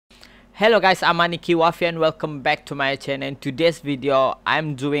Hello guys, I'm AnikiTV and welcome back to my channel. In today's video,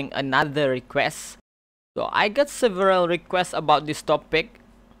 I'm doing another request. So I got several requests about this topic.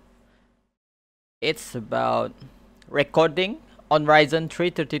 It's about recording on Ryzen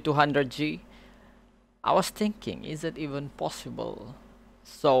 3 3200G. I was thinking, is it even possible?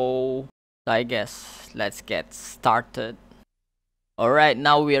 So I guess let's get started. Alright,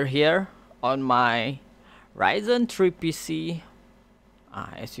 now we're here on my Ryzen 3 PC.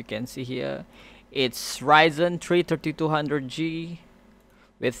 As you can see here, it's Ryzen 3 3200G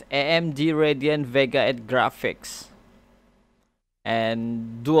with AMD Radeon Vega 8 graphics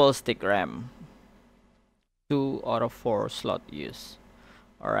and dual stick RAM, 2 out of 4 slot use.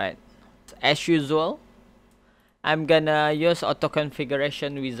 Alright, as usual, I'm gonna use auto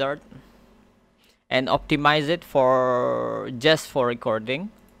configuration wizard and optimize it for just for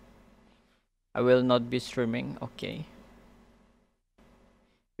recording. I will not be streaming. Okay,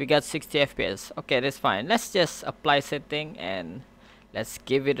 we got 60 FPS. Okay, that's fine. Let's just apply setting and let's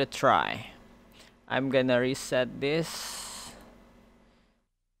give it a try. I'm gonna reset this.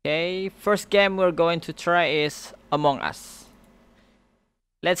 Okay, first game we're going to try is Among Us.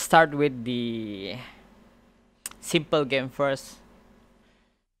 Let's start with the simple game first,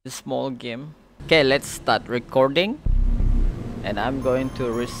 the small game. Okay, let's start recording and I'm going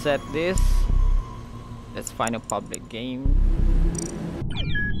to reset this. Let's find a public game.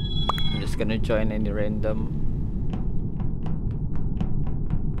 I'm just gonna join any random.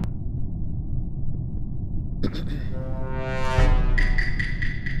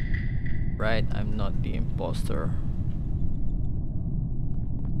 Right, I'm not the imposter.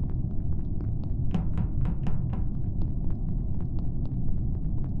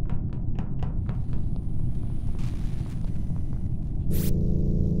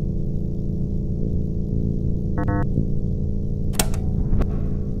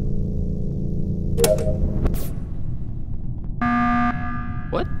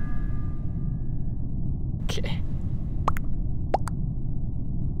 What? Okay.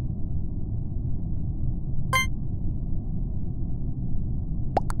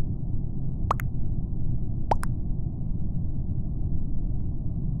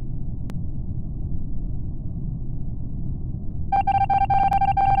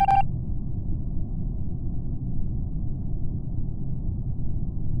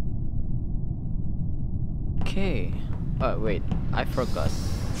 Okay. Oh wait, I forgot.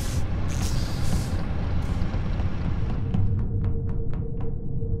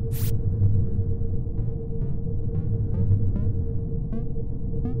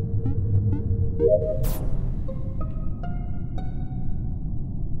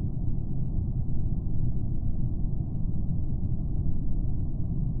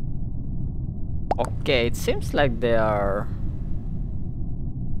 Okay, it seems like they're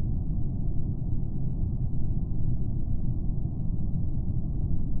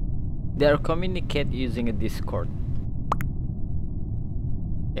communicate using a Discord.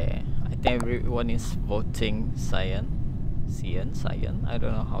 Okay, I think everyone is voting Cyan. I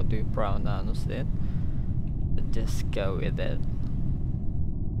don't know how to pronounce it. But just go with it.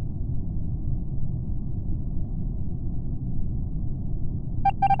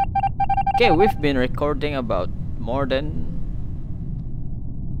 Okay, we've been recording about more than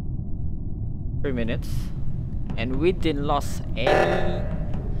 3 minutes and we didn't lose any.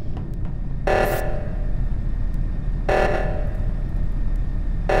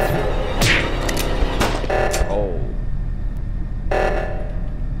 Oh.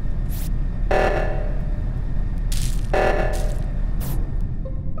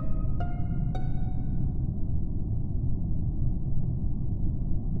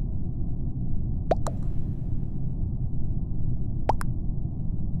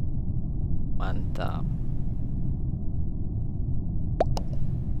 Mantap.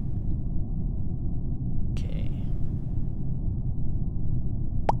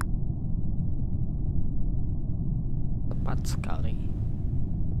 Tepat sekali.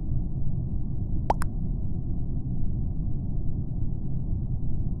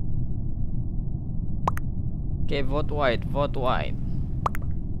 Okay, vote white, vote white.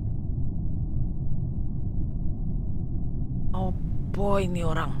 Oh boy, ini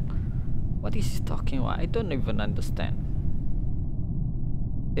orang. What is he talking about? I don't even understand.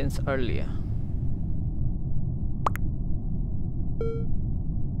 Since earlier.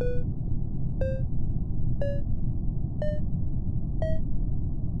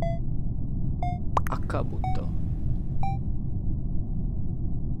 Akabuto.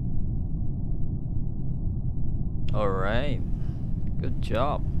 Alright. Good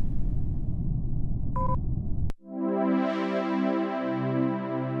job.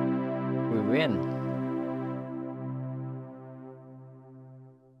 win.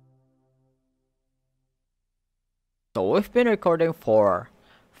 So we've been recording for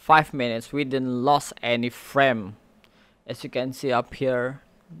 5 minutes. We didn't lost any frame. As you can see up here,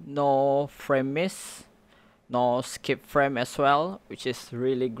 no frame miss, no skip frame as well, which is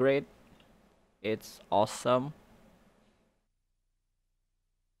really great. It's awesome.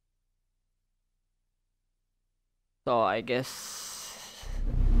 So I guess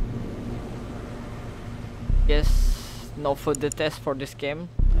no further test for this game.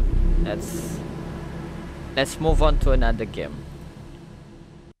 Let's move on to another game.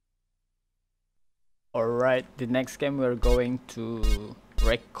 Alright, the next game we're going to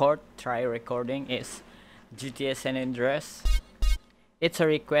try recording is GTA San Andreas. It's a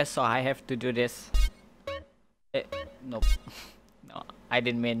request, so I have to do this. Nope. No, I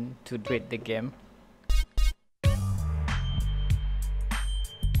didn't mean to tweet the game.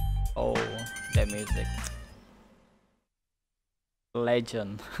 Oh, the music.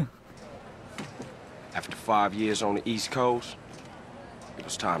 Legend. After 5 years on the East Coast, it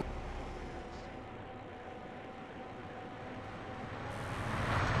was time.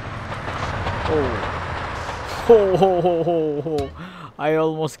 Oh, I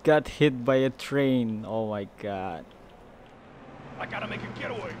almost got hit by a train. Oh my god. I gotta make a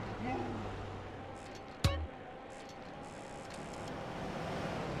getaway.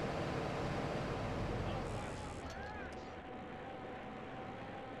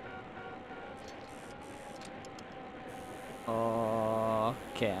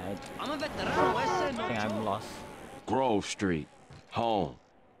 Okay, I think I'm lost. Grove Street, home.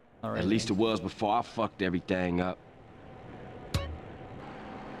 Really. At least it was before I fucked everything up.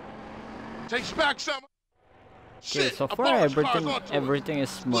 Takes back some. Okay, so far everything is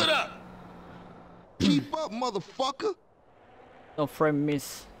smooth. Keep up, motherfucker. No frame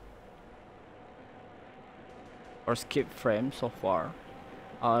miss or skip frame so far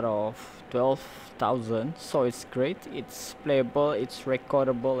out of 12,000, so it's great. It's playable, it's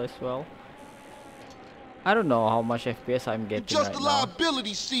recordable as well. I don't know how much FPS I'm getting Just right a now.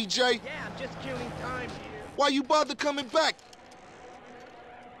 liability, CJ. Yeah, I'm just killing time here. Why you bother coming back?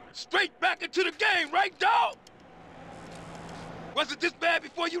 Straight back into the game, right, dog? Was it this bad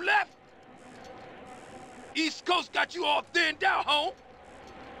before you left? East Coast got you all thinned out, home.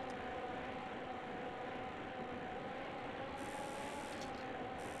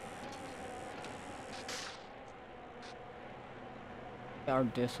 Why are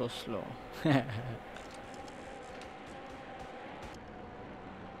they so slow?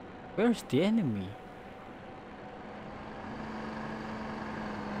 Where's the enemy?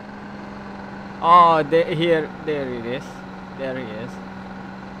 Oh, there it is. There he is.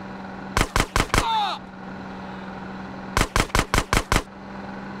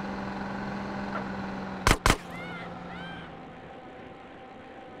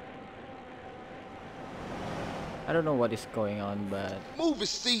 I don't know what is going on, but Move it,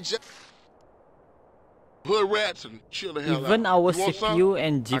 CJ. Hood rats and chill the hell out. even our You want CPU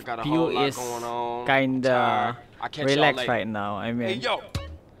and I got a whole GPU lot is going on. kinda Tired. I'll catch y'all relaxed later. right now. I Hey, mean, yo.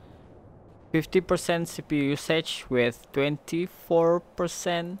 50% CPU usage with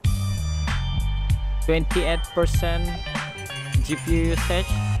 24%, 28% GPU usage.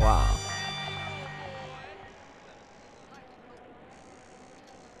 Wow.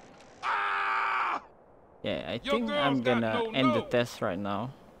 Ah! Yeah, I Your think girl's I'm got gonna no end the nose. test right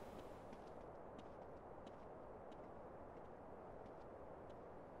now.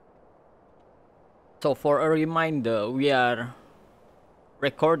 So for a reminder, we are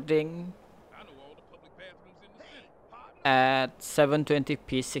recording I know all the public bathrooms in the city. at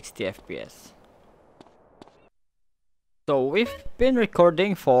 720p 60 fps. So we've been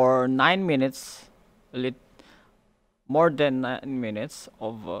recording for 9 minutes, more than 9 minutes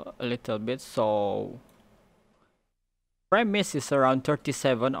of a little bit. So frame miss is around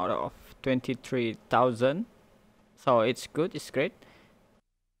 37 out of 23,000. So it's good, it's great.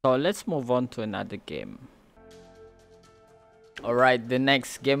 So let's move on to another game. Alright, the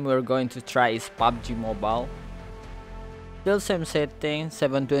next game we're going to try is PUBG Mobile. Still same setting,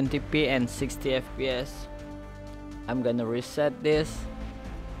 720p and 60 fps. I'm gonna reset this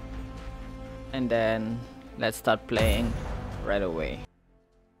and then let's start playing right away.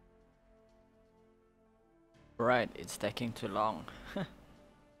 Right, it's taking too long.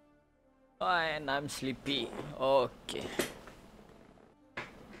 And I'm sleepy. Okay,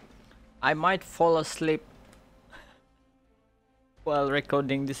 I might fall asleep while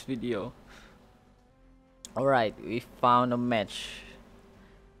recording this video. Alright, we found a match.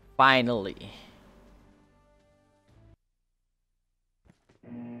 Finally.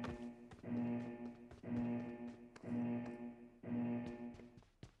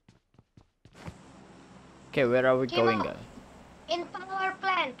 Okay, where are we going, Kimo, guys? in power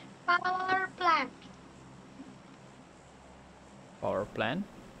plant. Power plant. Power plant.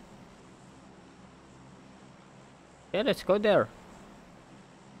 Okay, let's go there.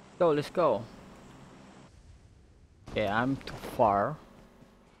 Let's go. Okay, I'm too far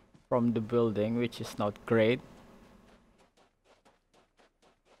from the building, which is not great.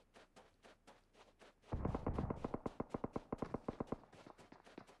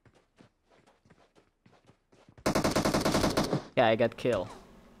 Yeah, I got killed.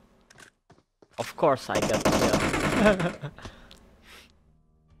 Of course I got killed.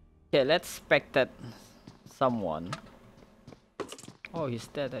 Okay, let's spectate someone. Oh, he's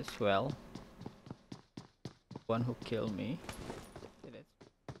dead as well. One who killed me.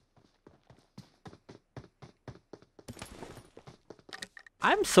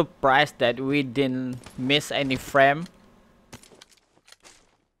 I'm surprised that we didn't miss any frame.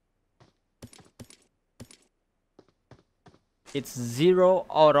 It's 0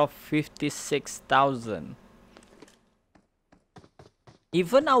 out of 56,000.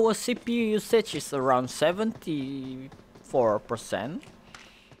 Even our CPU usage is around 74%.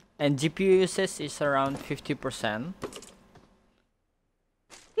 And GPU usage is around 50%.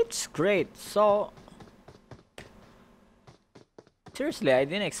 It's great. So seriously, I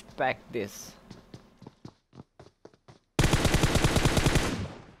didn't expect this.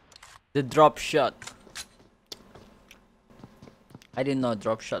 The drop shot. I didn't know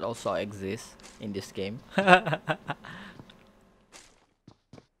drop shot also exists in this game.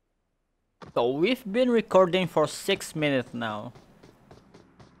 So we've been recording for 6 minutes now.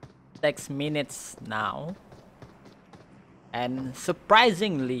 6 minutes now. And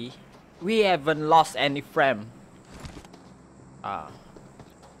surprisingly, we haven't lost any frame. Yeah.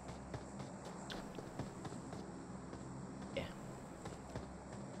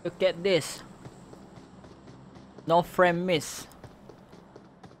 Look at this. No frame miss.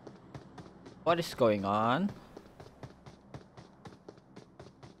 What is going on?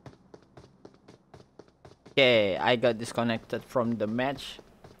 Okay, I got disconnected from the match.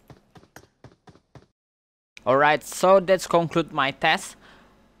 Alright, so that's conclude my test.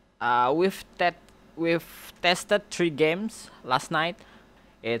 We've tested 3 games last night.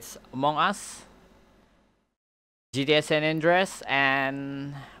 It's Among Us, GTA San Andreas,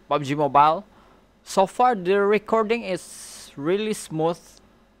 and PUBG Mobile. So far, the recording is really smooth.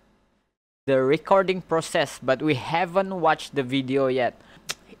 The recording process, but we haven't watched the video yet.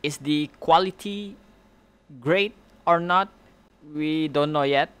 Is the quality great or not? We don't know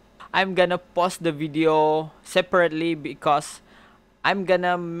yet. I'm gonna post the video separately because I'm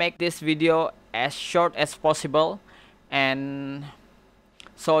gonna make this video as short as possible, and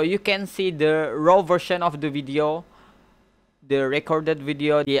so you can see the raw version of the video, the recorded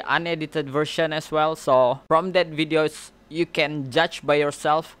video, the unedited version as well. So from that videos you can judge by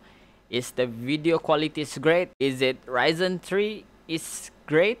yourself. Is the video quality is great? Is it Ryzen 3 is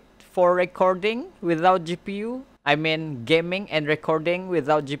great for recording without GPU? I mean gaming and recording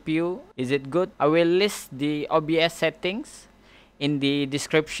without GPU. Is it good? I will list the OBS settings in the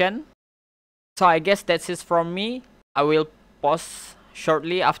description. So I guess that's it from me. I will post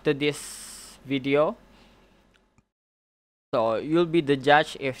shortly after this video. So you'll be the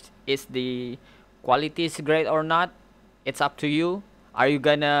judge if the quality is great or not. It's up to you. Are you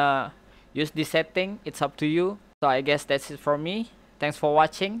gonna use this setting? It's up to you. So I guess that's it from me. Thanks for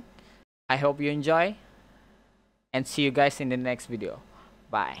watching. I hope you enjoy, and see you guys in the next video.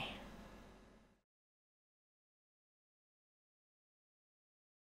 Bye.